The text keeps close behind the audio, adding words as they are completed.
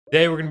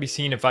Today we're going to be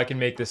seeing if I can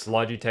make this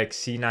Logitech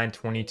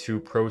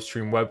C922 Pro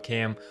Stream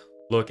webcam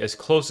look as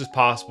close as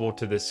possible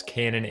to this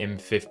Canon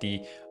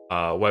M50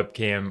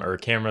 webcam or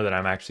camera that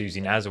I'm actually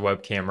using as a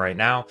webcam right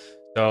now.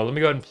 So let me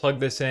go ahead and plug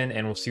this in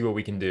and we'll see what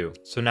we can do.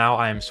 So now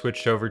I am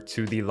switched over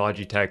to the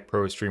Logitech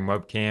Pro Stream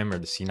webcam, or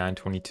the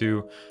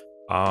C922,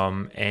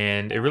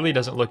 and it really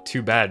doesn't look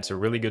too bad. It's a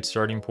really good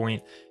starting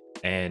point.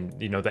 And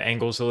you know, the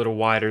angle's a little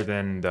wider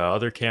than the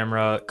other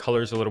camera,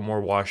 color's a little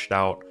more washed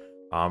out,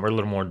 or a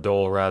little more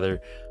dull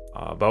rather.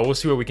 But we'll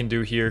see what we can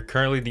do here.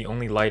 Currently, the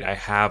only light I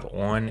have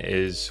on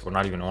is, well,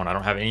 not even on. I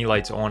don't have any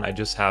lights on. I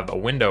just have a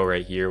window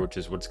right here, which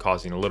is what's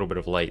causing a little bit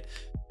of light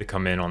to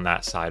come in on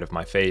that side of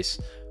my face.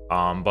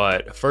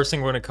 But first thing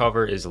we're going to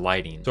cover is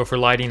lighting. So for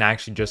lighting, I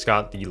actually just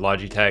got the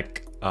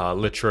Logitech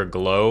Litra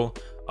Glow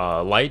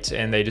lights,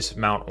 and they just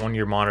mount on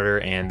your monitor,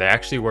 and they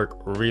actually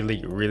work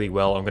really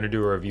well. I'm going to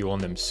do a review on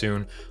them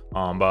soon.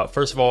 But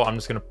first of all, I'm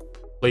just going to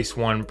place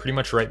one pretty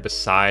much right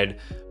beside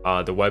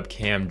the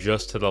webcam,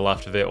 just to the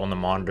left of it on the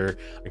monitor.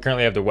 I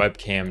currently have the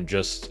webcam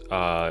just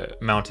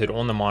mounted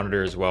on the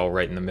monitor as well,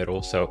 right in the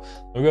middle. So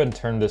let me go ahead and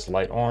turn this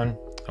light on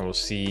and we'll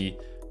see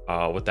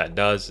what that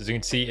does. As you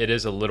can see, it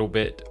is a little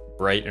bit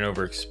bright and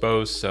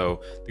overexposed.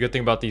 So the good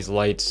thing about these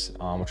lights,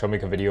 which I'll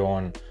make a video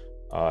on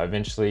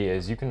eventually,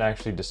 is you can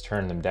actually just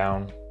turn them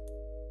down.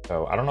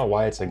 So I don't know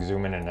why it's like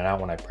zooming in and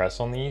out when I press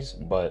on these,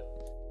 but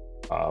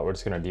we're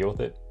just gonna deal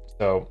with it.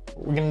 So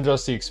we can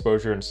adjust the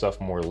exposure and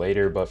stuff more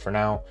later, but for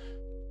now,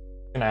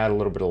 I'm gonna add a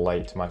little bit of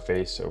light to my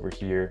face over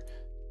here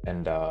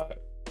and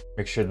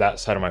make sure that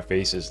side of my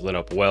face is lit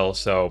up well.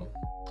 So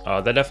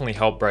that definitely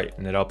helped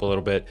brighten it up a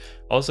little bit.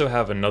 I also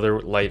have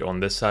another light on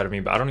this side of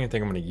me, but I don't even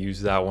think I'm gonna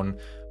use that one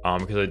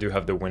because I do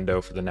have the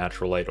window for the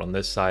natural light on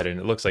this side,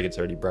 and it looks like it's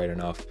already bright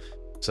enough.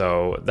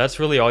 So that's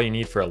really all you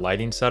need for a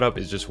lighting setup,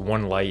 is just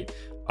one light,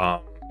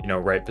 you know,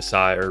 right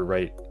beside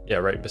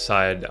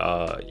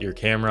your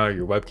camera,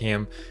 your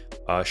webcam,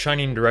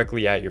 shining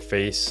directly at your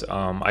face,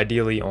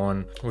 ideally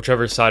on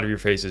whichever side of your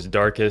face is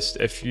darkest.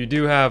 If you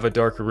do have a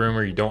darker room,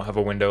 or you don't have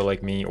a window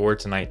like me, or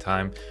it's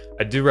nighttime,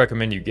 I do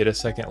recommend you get a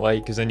second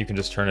light, because then you can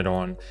just turn it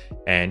on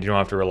and you don't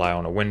have to rely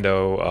on a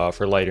window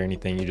for light or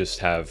anything. You just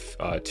have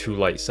two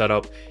light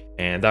setup,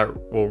 and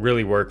that will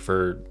really work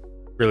for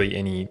really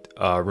any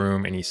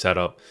room, any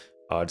setup.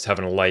 Just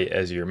having a light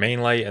as your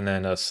main light, and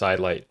then a side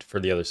light for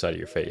the other side of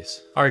your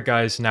face. All right,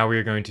 guys, now we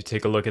are going to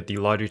take a look at the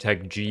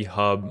Logitech G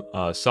Hub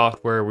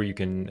software, where you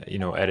can, you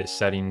know, edit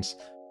settings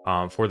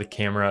for the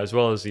camera, as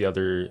well as the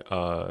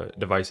other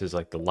devices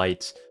like the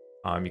lights.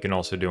 You can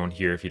also do on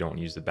here if you don't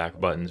use the back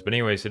buttons. But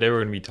anyways, today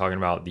we're going to be talking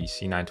about the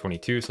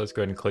C922. So let's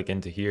go ahead and click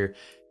into here,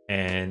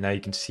 and now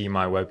you can see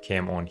my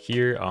webcam on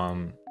here.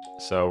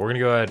 So we're going to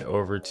go ahead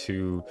over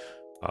to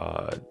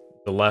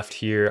the left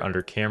here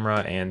under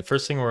camera, and the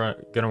first thing we're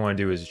going to want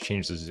to do is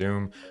change the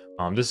zoom.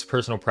 This is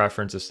personal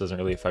preference. This doesn't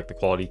really affect the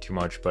quality too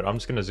much, but I'm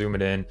just going to zoom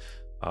it in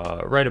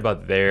right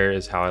about there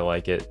is how I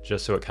like it,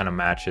 just so it kind of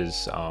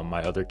matches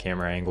my other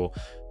camera angle.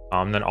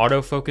 Then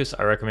autofocus,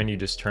 I recommend you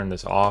just turn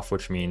this off,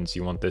 which means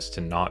you want this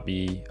to not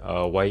be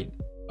white.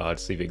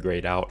 Just leave it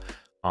grayed out,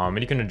 and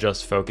you can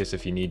adjust focus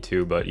if you need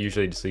to, but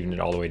usually just leaving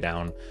it all the way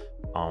down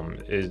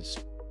is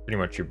pretty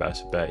much your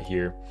best bet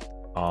here.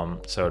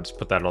 So just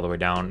put that all the way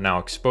down. Now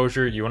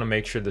exposure, you want to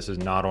make sure this is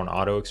not on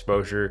auto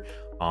exposure.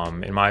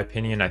 In my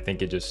opinion, I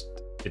think it's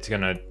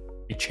gonna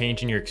be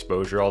changing your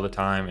exposure all the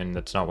time, and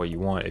that's not what you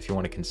want if you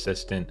want a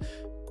consistent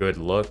good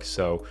look.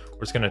 So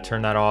we're just gonna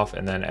turn that off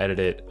and then edit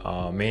it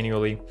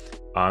manually.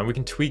 We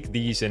can tweak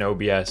these in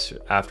OBS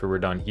after we're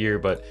done here,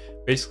 but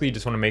basically you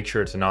just want to make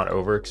sure it's not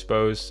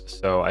overexposed.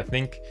 So I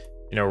think,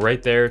 you know,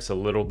 right there it's a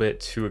little bit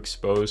too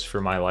exposed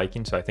for my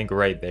liking, so I think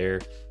right there,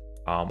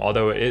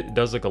 although it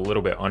does look a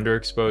little bit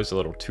underexposed, a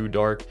little too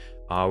dark,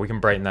 we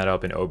can brighten that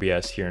up in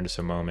OBS here in just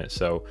a moment.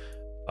 So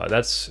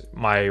that's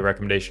my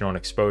recommendation on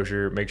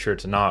exposure. Make sure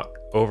it's not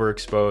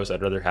overexposed.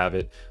 I'd rather have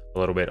it a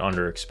little bit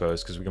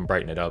underexposed, because we can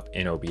brighten it up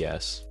in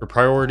OBS. For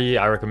priority,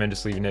 I recommend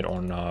just leaving it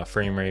on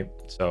frame rate.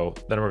 So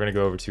then we're going to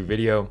go over to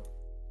video.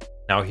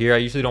 Now here, I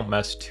usually don't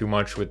mess too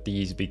much with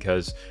these,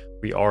 because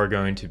we are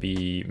going to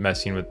be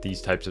messing with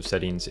these types of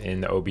settings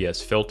in the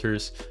OBS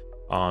filters.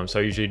 So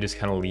I usually just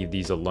kind of leave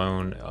these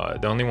alone.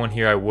 The only one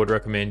here I would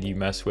recommend you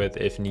mess with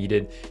if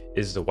needed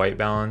is the white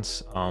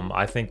balance.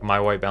 I think my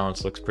white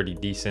balance looks pretty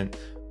decent.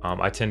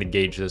 I tend to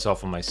gauge this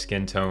off of my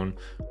skin tone,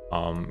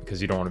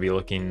 because you don't want to be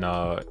looking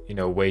you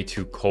know, way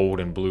too cold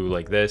and blue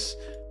like this,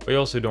 but you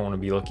also don't want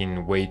to be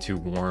looking way too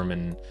warm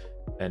and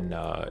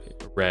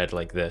red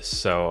like this.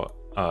 So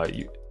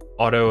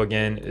auto,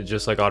 again,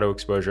 just like auto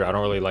exposure, I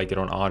don't really like it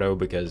on auto,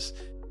 because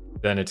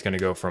then it's going to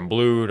go from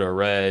blue to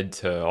red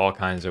to all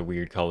kinds of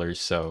weird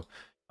colors. So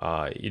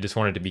you just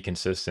want it to be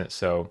consistent.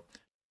 So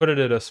put it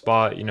at a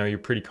spot, you know, you're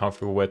pretty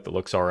comfortable with, that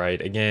looks all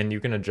right. Again, you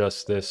can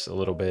adjust this a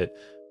little bit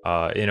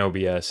in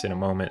OBS in a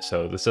moment,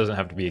 so this doesn't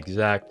have to be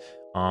exact.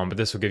 But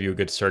this will give you a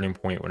good starting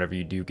point whenever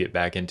you do get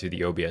back into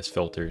the OBS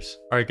filters.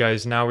 All right,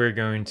 guys, now we're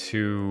going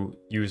to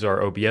use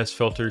our OBS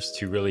filters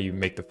to really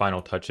make the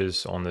final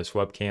touches on this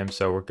webcam.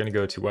 So we're going to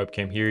go to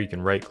webcam here. You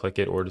can right click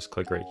it or just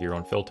click right here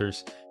on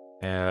filters.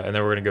 And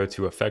then we're going to go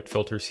to effect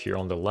filters here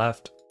on the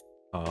left.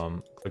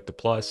 Click the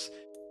plus.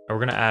 And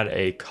we're going to add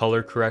a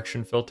color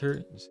correction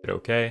filter. Just hit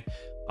OK.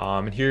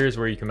 And here's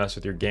where you can mess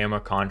with your gamma,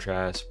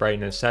 contrast,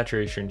 brightness,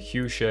 saturation,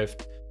 hue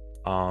shift.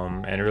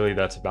 And really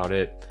that's about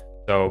it.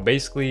 So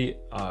basically,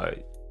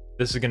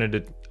 this is going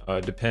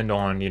to depend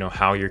on,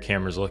 how your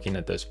camera's looking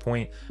at this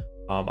point.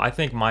 I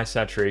think my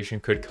saturation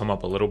could come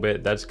up a little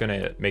bit. That's going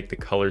to make the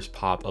colors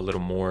pop a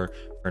little more.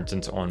 For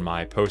instance, on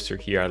my poster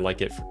here, I'd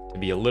like it to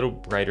be a little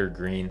brighter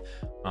green.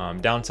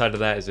 Downside of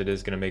that is it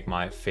is going to make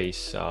my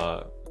face,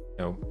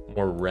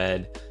 more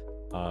red.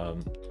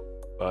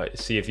 But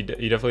see, if you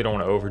definitely don't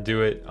want to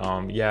overdo it.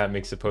 Yeah, it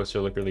makes the poster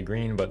look really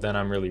green, but then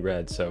I'm really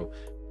red. So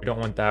we don't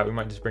want that. We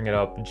might just bring it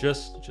up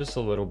just a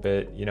little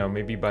bit,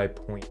 maybe by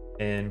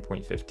 0.10,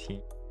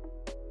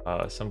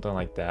 0.15, something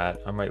like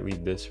that. I might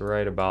leave this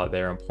right about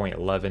there on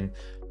 0.11.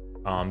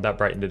 That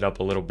brightened it up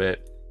a little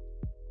bit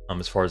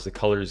as far as the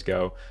colors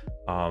go.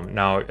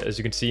 Now, as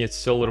you can see, it's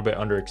still a little bit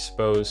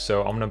underexposed,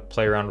 so I'm gonna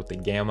play around with the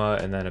gamma,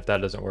 and then if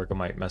that doesn't work, I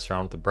might mess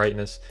around with the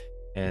brightness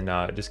and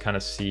just kind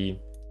of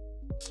see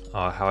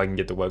how I can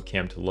get the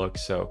webcam to look.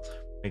 So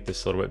make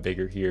this a little bit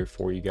bigger here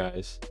for you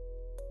guys.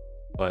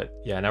 But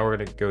yeah, now we're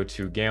going to go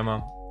to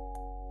gamma,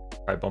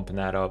 try bumping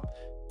that up.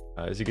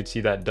 As you can see,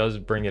 that does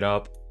bring it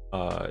up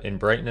in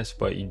brightness,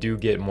 but you do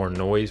get more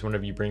noise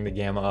whenever you bring the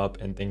gamma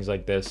up and things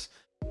like this.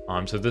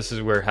 So this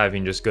is where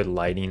having just good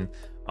lighting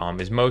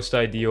is most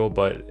ideal,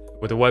 but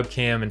with a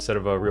webcam instead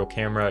of a real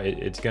camera,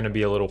 it's going to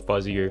be a little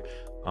fuzzier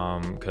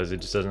because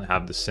it just doesn't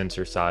have the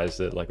sensor size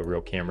that like a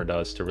real camera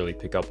does to really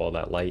pick up all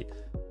that light.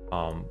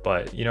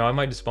 But I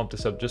might just bump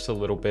this up just a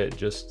little bit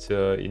just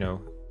to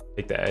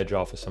take the edge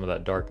off of some of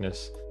that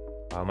darkness.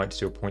 I might just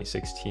do a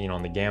 0.16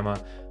 on the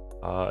gamma,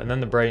 and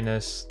then the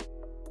brightness,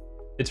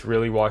 it's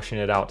really washing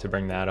it out to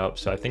bring that up,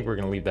 so I think we're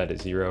going to leave that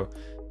at 0.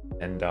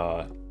 And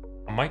I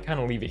might kind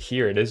of leave it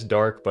here. It is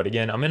dark, but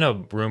again, I'm in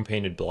a room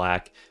painted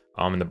black,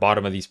 and the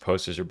bottom of these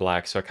posters are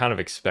black, so I kind of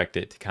expect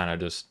it to kind of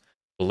just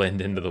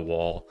blend into the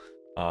wall.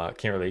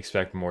 Can't really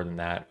expect more than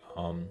that.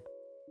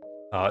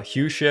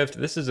 Hue shift,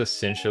 this is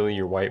essentially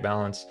your white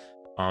balance.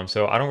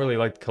 So I don't really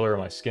like the color of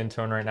my skin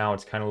tone right now.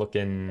 It's kind of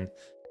looking,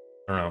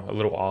 I don't know, a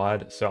little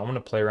odd. So I'm going to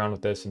play around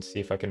with this and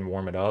see if I can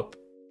warm it up.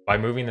 By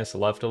moving this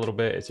left a little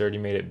bit, it's already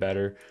made it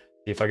better.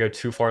 If I go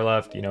too far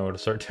left, it'll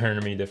start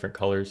turning me different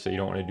colors, so you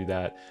don't want to do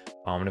that.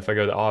 And if I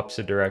go the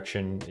opposite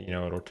direction,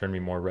 it'll turn me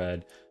more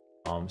red.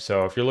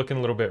 So if you're looking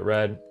a little bit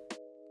red,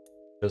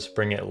 just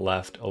bring it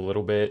left a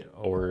little bit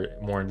or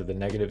more into the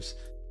negatives.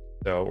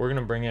 So we're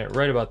going to bring it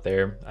right about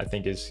there, I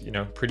think is,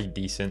 pretty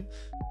decent.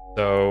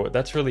 So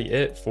that's really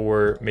it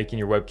for making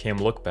your webcam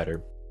look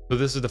better. So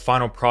this is the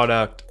final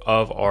product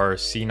of our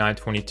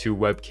C922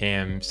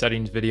 webcam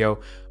settings video.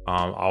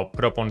 I'll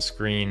put up on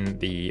screen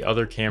the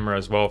other camera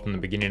as well from the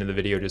beginning of the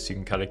video, just so you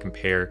can kind of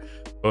compare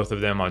both of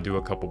them. I'll do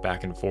a couple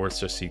back and forth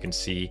just so you can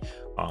see.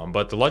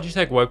 But the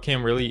Logitech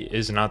webcam really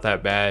is not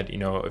that bad.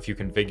 If you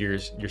configure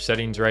your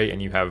settings right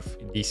and you have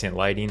decent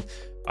lighting,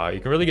 you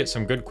can really get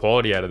some good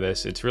quality out of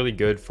this. It's really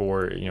good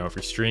for, if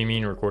you're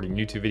streaming, recording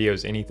YouTube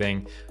videos,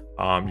 anything.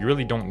 You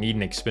really don't need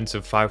an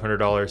expensive $500,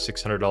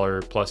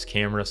 $600 plus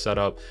camera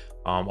setup.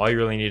 All you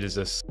really need is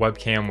this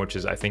webcam, which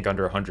is I think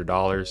under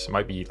 $100. It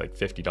might be like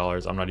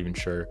 $50. I'm not even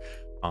sure.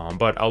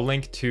 But I'll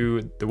link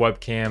to the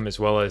webcam as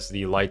well as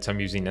the lights I'm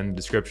using in the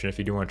description if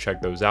you do want to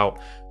check those out.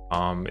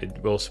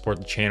 It will support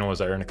the channel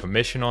as I earn a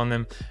commission on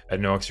them at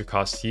no extra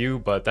cost to you.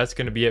 But that's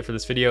going to be it for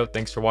this video.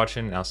 Thanks for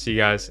watching, and I'll see you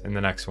guys in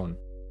the next one.